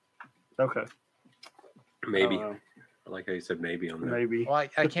 Okay. Maybe. I like how you said maybe on that. Maybe. Well,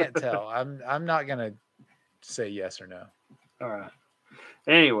 I can't tell. I'm not gonna say yes or no. All right.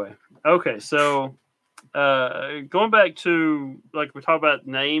 Anyway, okay. So going back to, like, we talked about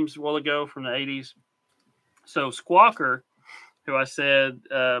names a while ago from the 80s. So Squawker, who I said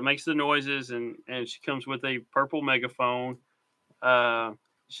makes the noises, and she comes with a purple megaphone.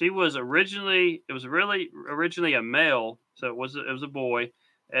 She was originally a male, so it was a boy,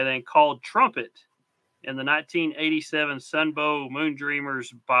 and then called Trumpet in the 1987 Sunbow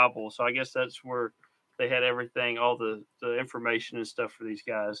Moondreamers Bible. So I guess that's where they had everything, all the information and stuff for these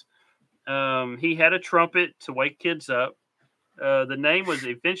guys. He had a trumpet to wake kids up. The name was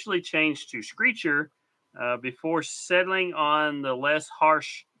eventually changed to Screecher before settling on the less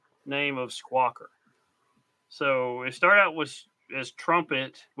harsh name of Squawker. So it started out as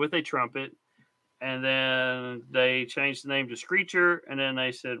Trumpet, with a trumpet, and then they changed the name to Screecher, and then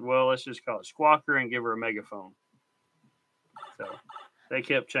they said, well, let's just call it Squawker and give her a megaphone. So they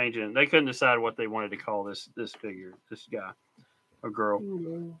kept changing. They couldn't decide what they wanted to call this figure, this guy or girl.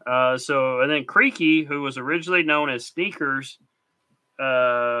 And then Creaky, who was originally known as Sneakers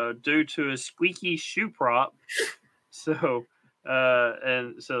due to his squeaky shoe prop. So I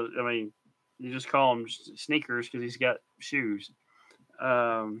mean, you just call him Sneakers because he's got shoes.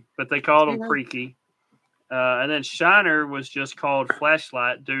 But they called him Creaky. And then Shiner was just called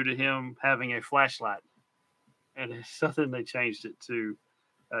Flashlight due to him having a flashlight. And it's something they changed it to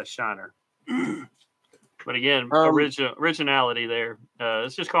Shiner. But again, originality there.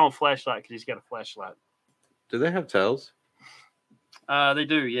 Let's just call him Flashlight because he's got a flashlight. Do they have tails? They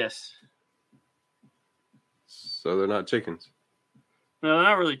do, yes. So they're not chickens. No, they're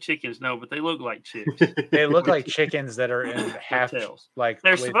not really chickens, no, but they look like chicks. They look like chickens that are in half tails. Like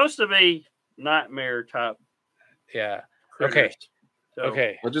they're supposed to be nightmare type. Yeah. Critters. Okay. So,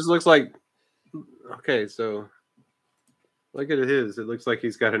 Okay. It just looks like. Okay, so look at his. It looks like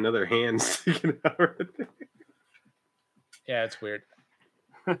he's got another hand sticking out right there. Yeah, it's weird.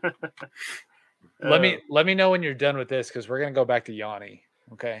 Let me know when you're done with this because we're gonna go back to Yanni.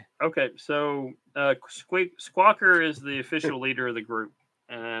 Okay. Okay. So Squawker is the official leader of the group,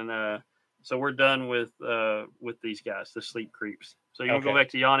 and so we're done with these guys, the sleep creeps. So you want to go back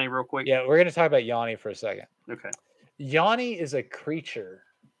to Yanni real quick? Yeah, we're gonna talk about Yanni for a second. Okay. Yanni is a creature.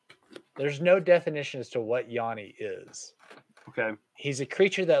 There's no definition as to what Yanni is. Okay. He's a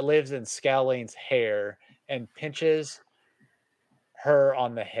creature that lives in Scalene's hair and pinches her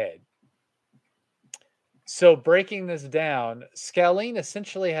on the head. So breaking this down, Scalene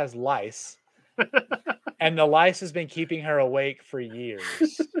essentially has lice, and the lice has been keeping her awake for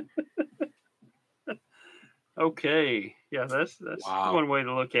years. Okay. Yeah, that's one way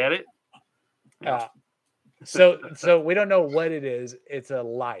to look at it. So we don't know what it is. It's a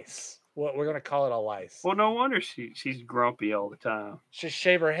lice. What we're gonna call it a lice. Well, no wonder she's grumpy all the time. She'd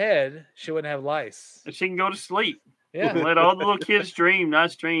shave her head, she wouldn't have lice. And she can go to sleep. Yeah. Let all the little kids dream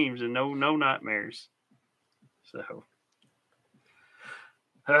nice dreams and no nightmares. So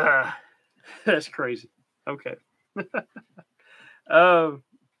that's crazy. Okay. All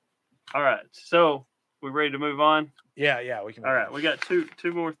right. So we ready to move on? Yeah, we can. All right. We got two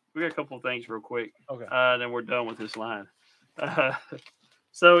more. We got a couple of things real quick. Okay. Then we're done with this line.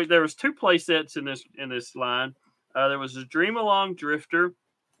 So there was 2 play sets in this line. There was a Dream Along Drifter.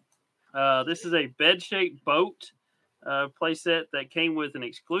 This is a bed-shaped boat play set that came with an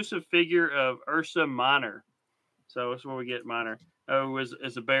exclusive figure of Ursa Minor. So that's where we get Minor.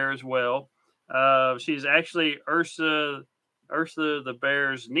 Is a bear as well. She's actually Ursa the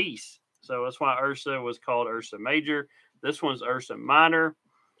bear's niece. So that's why Ursa was called Ursa Major. This one's Ursa Minor.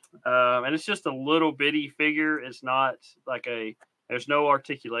 And it's just a little bitty figure. It's not like there's no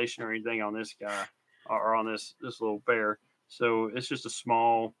articulation or anything on this guy or on this little bear. So it's just a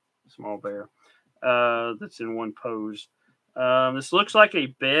small bear that's in one pose. This looks like a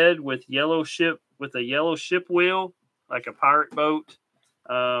bed with a yellow ship wheel, like a pirate boat,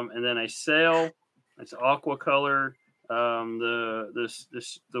 and then a sail. It's aqua color. The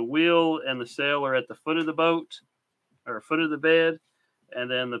wheel and the sail are at the foot of the boat or foot of the bed, and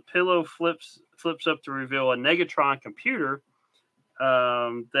then the pillow flips up to reveal a Negatron computer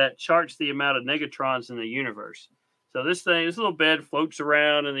that charts the amount of Negatrons in the universe. So this little bed floats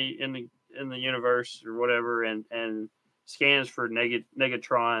around in the universe or whatever, and scans for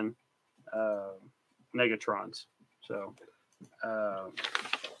Negatron Negatrons. So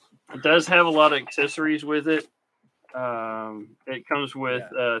it does have a lot of accessories with it. It comes with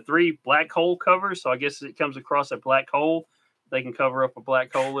 3 black hole covers, so I guess it comes across a black hole. They can cover up a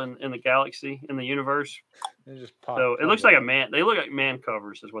black hole in the galaxy, in the universe. So it looks like a man. They look like man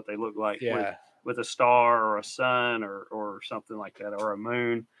covers, is what they look like. Yeah. With a star or a sun or something like that, or a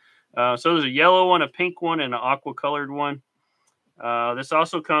moon. So there's a yellow one, a pink one, and an aqua colored one. This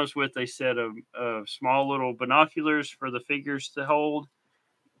also comes with a set of small little binoculars for the figures to hold.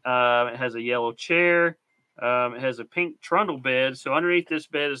 It has a yellow chair. It has a pink trundle bed. So underneath this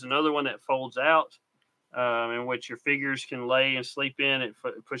bed is another one that folds out, in which your figures can lay and sleep in. It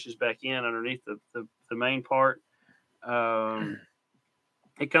pushes back in underneath the main part.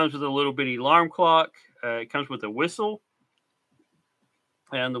 It comes with a little bitty alarm clock. It comes with a whistle.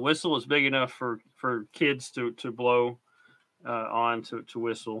 And the whistle is big enough for kids to blow on to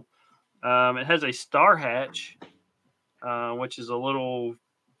whistle. It has a star hatch, which is a little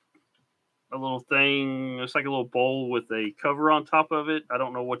thing. It's like a little bowl with a cover on top of it. I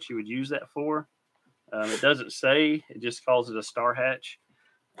don't know what you would use that for. It doesn't say. It just calls it a star hatch.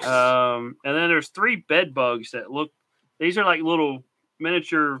 And then there's 3 bed bugs that look. These are like little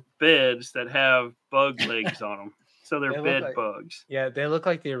miniature beds that have bug legs on them. So they're bed bugs. Yeah, they look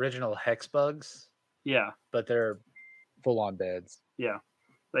like the original Hex bugs. Yeah. But they're full-on beds. Yeah.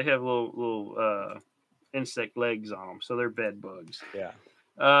 They have little insect legs on them. So they're bed bugs. Yeah.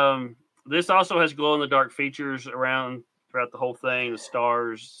 This also has glow-in-the-dark features throughout the whole thing. The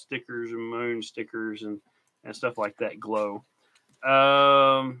stars, stickers, and moon stickers, and stuff like that glow.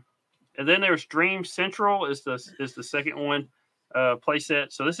 And then there's Dream Central is the second one.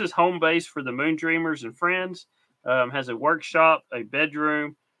 Playset. So this is home base for the Moondreamers and friends. Has a workshop, a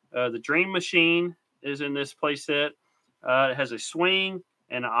bedroom. The Dream Machine is in this playset. It has a swing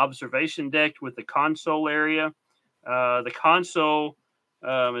and an observation deck with the console area. The console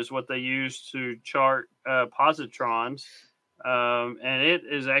is what they use to chart positrons, and it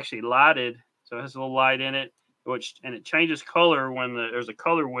is actually lighted. So it has a little light in it, and it changes color when there's a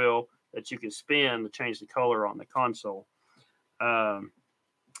color wheel that you can spin to change the color on the console.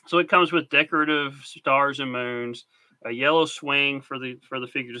 So it comes with decorative stars and moons, a yellow swing for the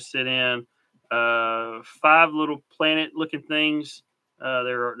figure to sit in, 5 little planet-looking things.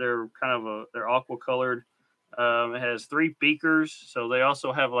 They're they're aqua colored. It has 3 beakers, so they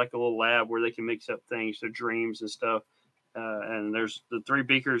also have like a little lab where they can mix up things, their dreams and stuff. And there's the 3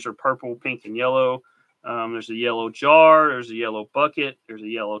 beakers are purple, pink, and yellow. There's a yellow jar, there's a yellow bucket, there's a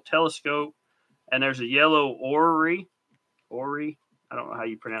yellow telescope, and there's a yellow orrery. I don't know how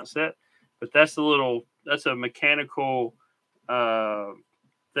you pronounce that, but that's a mechanical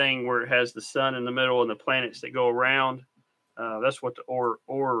thing where it has the sun in the middle and the planets that go around. That's what the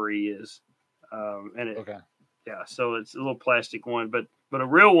orrery is. Yeah, so it's a little plastic one, but a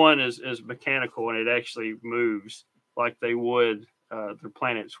real one is mechanical, and it actually moves like they would. The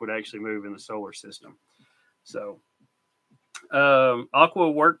planets would actually move in the solar system. So, aqua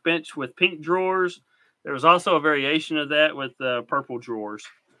workbench with pink drawers. There was also a variation of that with purple drawers.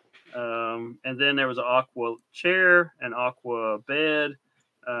 And then there was an aqua chair, an aqua bed,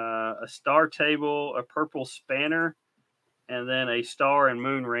 a star table, a purple spanner, and then a star and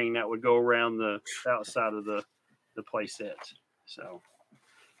moon ring that would go around the outside of the play set. So,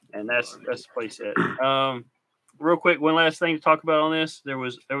 and that's the play set. Real quick, one last thing to talk about on this. There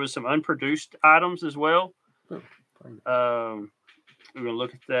was some unproduced items as well. We're going to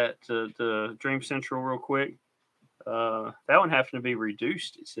look at that, the Dream Central real quick. That one happened to be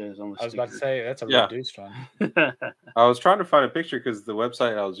reduced. It says on the I was about to say that's a Yeah. reduced one. I was trying to find a picture because the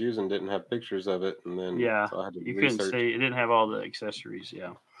website I was using didn't have pictures of it, and then Yeah, so I had to you research. couldn't see. It didn't have all the accessories.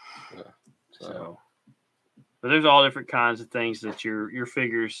 Yeah. So, but there's all different kinds of things that your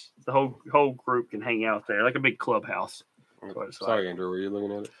figures, the whole group can hang out there, like a big clubhouse. That's what it's sorry, like. Andrew, were you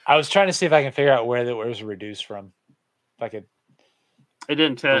looking at it? I was trying to see if I can figure out where it was reduced from. If I could. It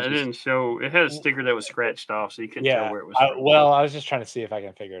didn't tell. It didn't show. It had a sticker that was scratched off, so you couldn't tell where it was from. Well, I was just trying to see if I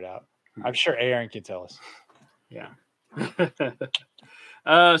can figure it out. I'm sure Aaron can tell us. Yeah.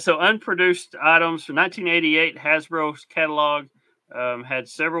 So unproduced items from 1988, Hasbro's catalog had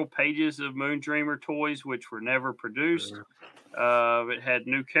several pages of Moondreamer toys which were never produced. It had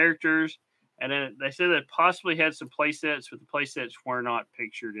new characters, and then they said it possibly had some play sets, but the play sets were not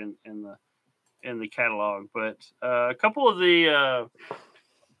pictured in the catalog. But a couple of the let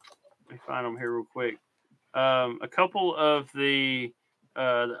me find them here real quick. A couple of the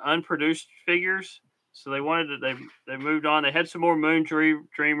unproduced figures. So they wanted to, they moved on. They had some more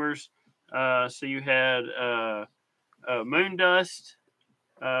Moondreamers. So you had Moondust,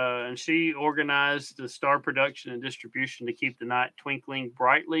 and she organized the star production and distribution to keep the night twinkling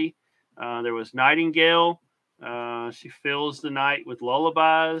brightly. There was Nightingale. She fills the night with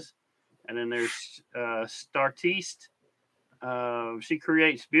lullabies. And then there's Startiste. She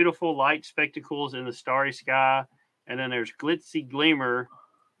creates beautiful light spectacles in the starry sky. And then there's Glitzy Gleamer.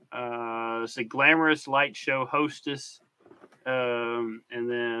 It's a glamorous light show hostess. And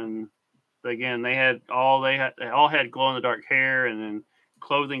then again, they all had glow in the dark hair, and then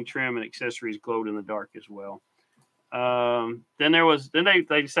clothing trim and accessories glowed in the dark as well. Then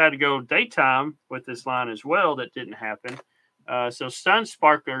they decided to go daytime with this line as well. That didn't happen. So sun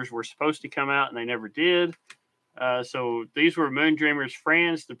sparklers were supposed to come out, and they never did. So these were Moondreamers'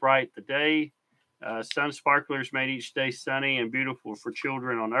 friends to bright the day. Sun sparklers made each day sunny and beautiful for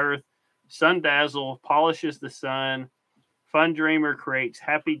children on Earth. Sun Dazzle polishes the sun. Fun Dreamer creates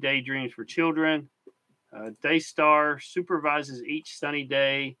happy daydreams for children. Daystar supervises each sunny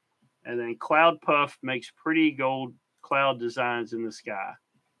day. And then Cloud Puff makes pretty gold cloud designs in the sky.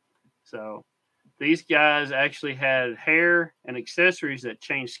 So these guys actually had hair and accessories that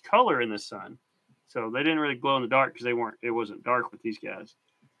changed color in the sun. So they didn't really glow in the dark because it wasn't dark with these guys.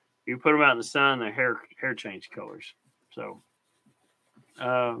 You put them out in the sun, their hair changed colors. So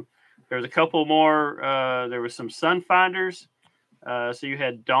there's a couple more. There was some sun finders. So you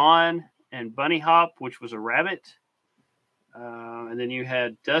had Dawn and Bunny Hop, which was a rabbit. And then you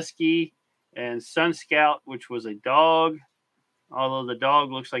had Dusky and Sun Scout, which was a dog. Although the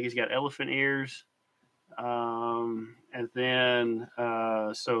dog looks like he's got elephant ears. And then,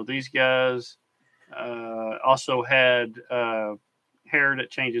 so these guys also had hair that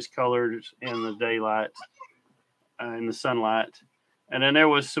changes colors in the daylight, in the sunlight. And then there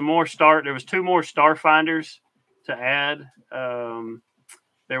was two more Starfinders to add.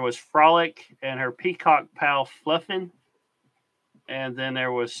 There was Frolic and her peacock pal Fluffin. And then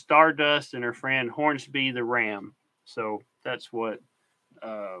there was Stardust and her friend Hornsby the Ram. So that's what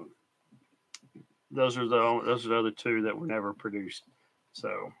those are the other two that were never produced.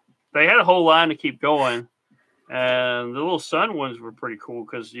 So they had a whole line to keep going. And the little sun ones were pretty cool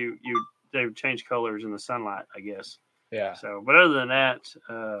because they would change colors in the sunlight, I guess. Yeah. So, but other than that,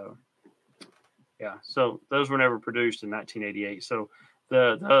 yeah. So those were never produced in 1988. So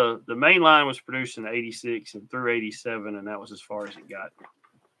the main line was produced in 86 and through 87, and that was as far as it got.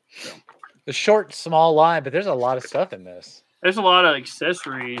 So the short, small line, but there's a lot of stuff in this. There's a lot of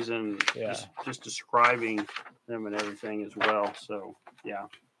accessories and just describing them and everything as well. So yeah.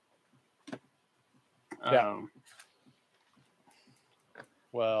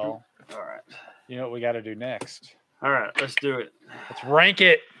 Well, all right. You know what we got to do next? All right, let's do it. Let's rank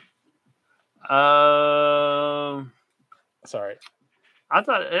it. Sorry. I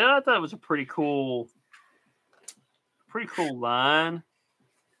thought it was a pretty cool line.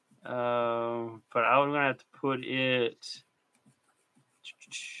 But I was gonna have to put it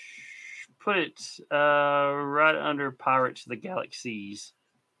right under Pirates of the Galaxies.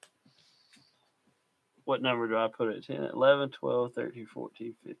 What number do I put it? 10, 11, 12, 13,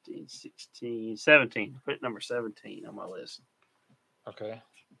 14, 15, 16, 17. Put it number 17 on my list. Okay.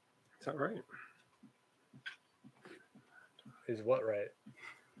 Is that right? Is what right?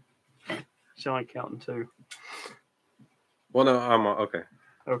 Sean counting too. Well, no, I'm okay.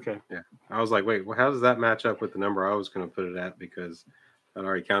 Okay. Yeah. I was like, wait, well, how does that match up with the number I was going to put it at? Because I'd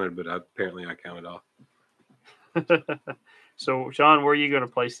already counted, but apparently I counted off. So, Sean, where are you going to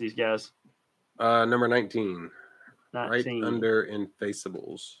place these guys? Number 19. 19. Right under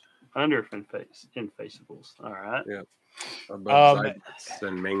Infaceables. Under Infaceables. All right. Yeah. Above Zydex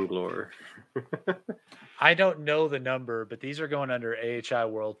and Manglore. I don't know the number, but these are going under AHI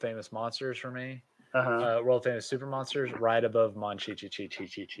World Famous Monsters for me. World Famous Super Monsters, right above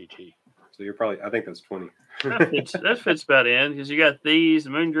Mon-Chi-Chi-Chi-Chi-Chi-Chi. So you're probably, I think that's 20. That fits about in because you got these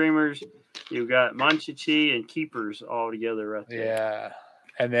Moondreamers, you got Mon-Chi-Chi and Keepers all together right there. Yeah.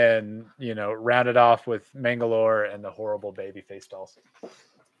 And then, rounded off with Mangalore and the horrible baby face dolls.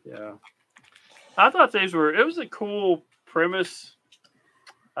 Yeah. I thought it was a cool premise.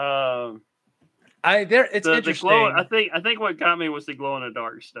 It's the interesting. Glow, I think what got me was the glow in the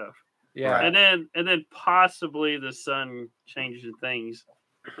dark stuff. Yeah. Right. And then possibly the sun changing things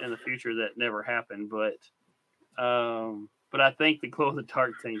in the future that never happened, but I think the glow in the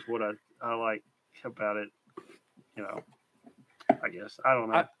dark thing is what I like about it. I guess I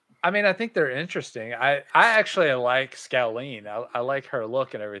don't know. I think they're interesting. I actually like Scowleen. I like her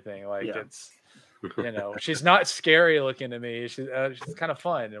look and everything. It's, she's not scary looking to me. She's kind of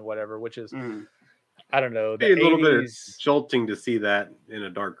fun and whatever, which is, I don't know. It'd be a little bit jolting to see that in a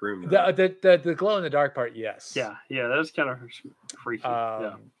dark room. The glow in the dark part, yes. Yeah, that was kind of freaky.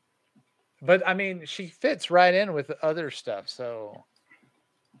 But she fits right in with the other stuff. So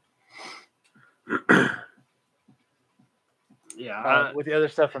yeah, with the other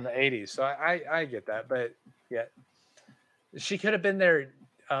stuff from the 80s. So I get that, but yeah, she could have been their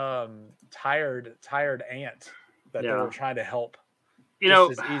tired aunt that they were trying to help.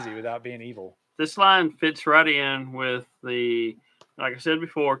 Just as easy without being evil. This line fits right in with like I said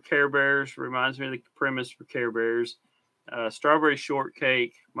before, Care Bears reminds me of the premise for Care Bears. Strawberry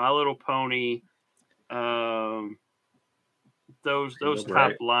Shortcake, My Little Pony, those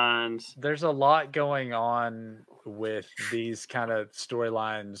type lines. There's a lot going on with these kind of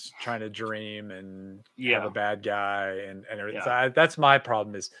storylines, trying to dream and have a bad guy and everything. Yeah. So that's my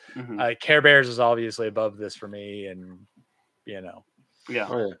problem is Care Bears is obviously above this for me, and Yeah. Oh, yeah.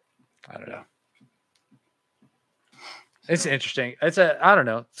 I don't know. It's interesting. I don't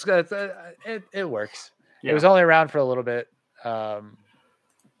know. It works. Yeah. It was only around for a little bit. But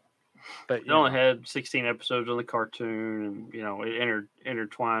it only had 16 episodes on the cartoon, and it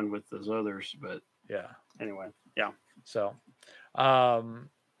intertwined with those others. But yeah. Anyway, yeah. So,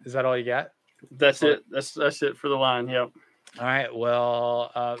 is that all you got? That's it. That's it for the line. Yep. All right.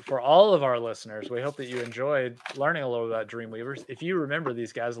 Well, for all of our listeners, we hope that you enjoyed learning a little about Dreamweavers. If you remember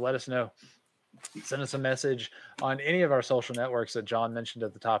these guys, let us know. Send us a message on any of our social networks that John mentioned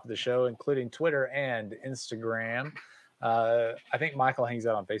at the top of the show, including Twitter and Instagram. I think Michael hangs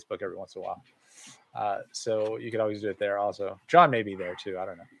out on Facebook every once in a while. So you could always do it there also. John may be there too. I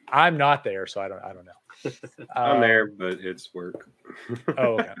don't know. I'm not there, so I don't know. I'm there, but it's work.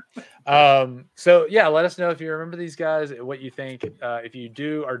 Oh, okay. So yeah, let us know if you remember these guys, what you think. If you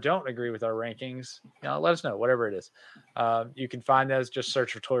do or don't agree with our rankings, let us know, whatever it is. You can find us, just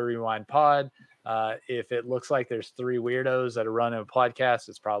search for Toy Rewind Pod. If it looks like there's 3 weirdos that are running a podcast,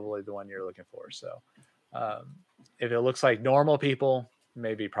 it's probably the one you're looking for. So if it looks like normal people,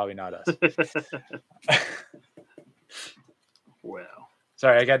 probably not us. Well,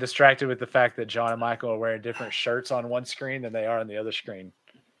 sorry, I got distracted with the fact that John and Michael are wearing different shirts on one screen than they are on the other screen.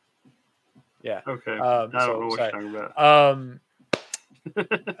 Yeah. Okay. I don't know what you're talking about.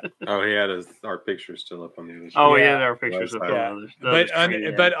 Oh, he had our pictures still up on the other screen. Oh, yeah, our pictures up Yeah. on the other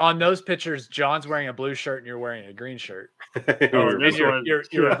screen. But on those pictures, John's wearing a blue shirt and you're wearing a green shirt. You're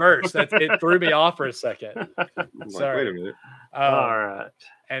reversed. It threw me off for a second. Sorry. Wait a minute. All right.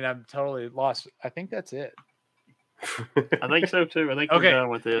 And I'm totally lost. I think that's it. I think so too. I think we're done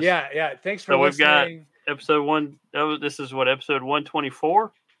with this. Yeah. Thanks for listening. We've got episode 1. This is what, episode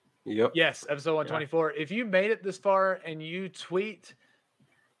 124? Yep. Yes, episode 124. Yeah. If you made it this far and you tweet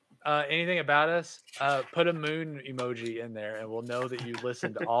anything about us, put a moon emoji in there and we'll know that you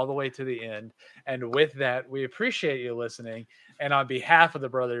listened all the way to the end. And with that, we appreciate you listening. And on behalf of the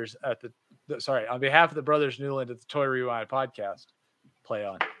brothers on behalf of the brothers Newland at the Toy Rewind podcast, play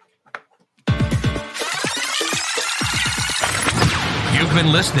on. You've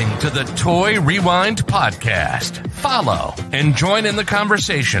been listening to the Toy Rewind podcast. Follow and join in the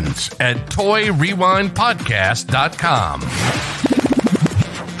conversations at toyrewindpodcast.com.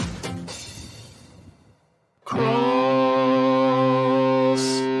 Cross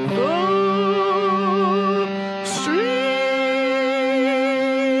the streams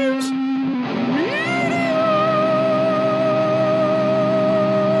media.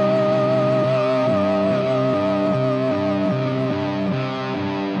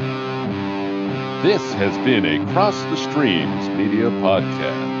 This has been a Cross the Streams Media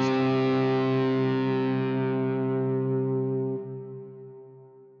Podcast.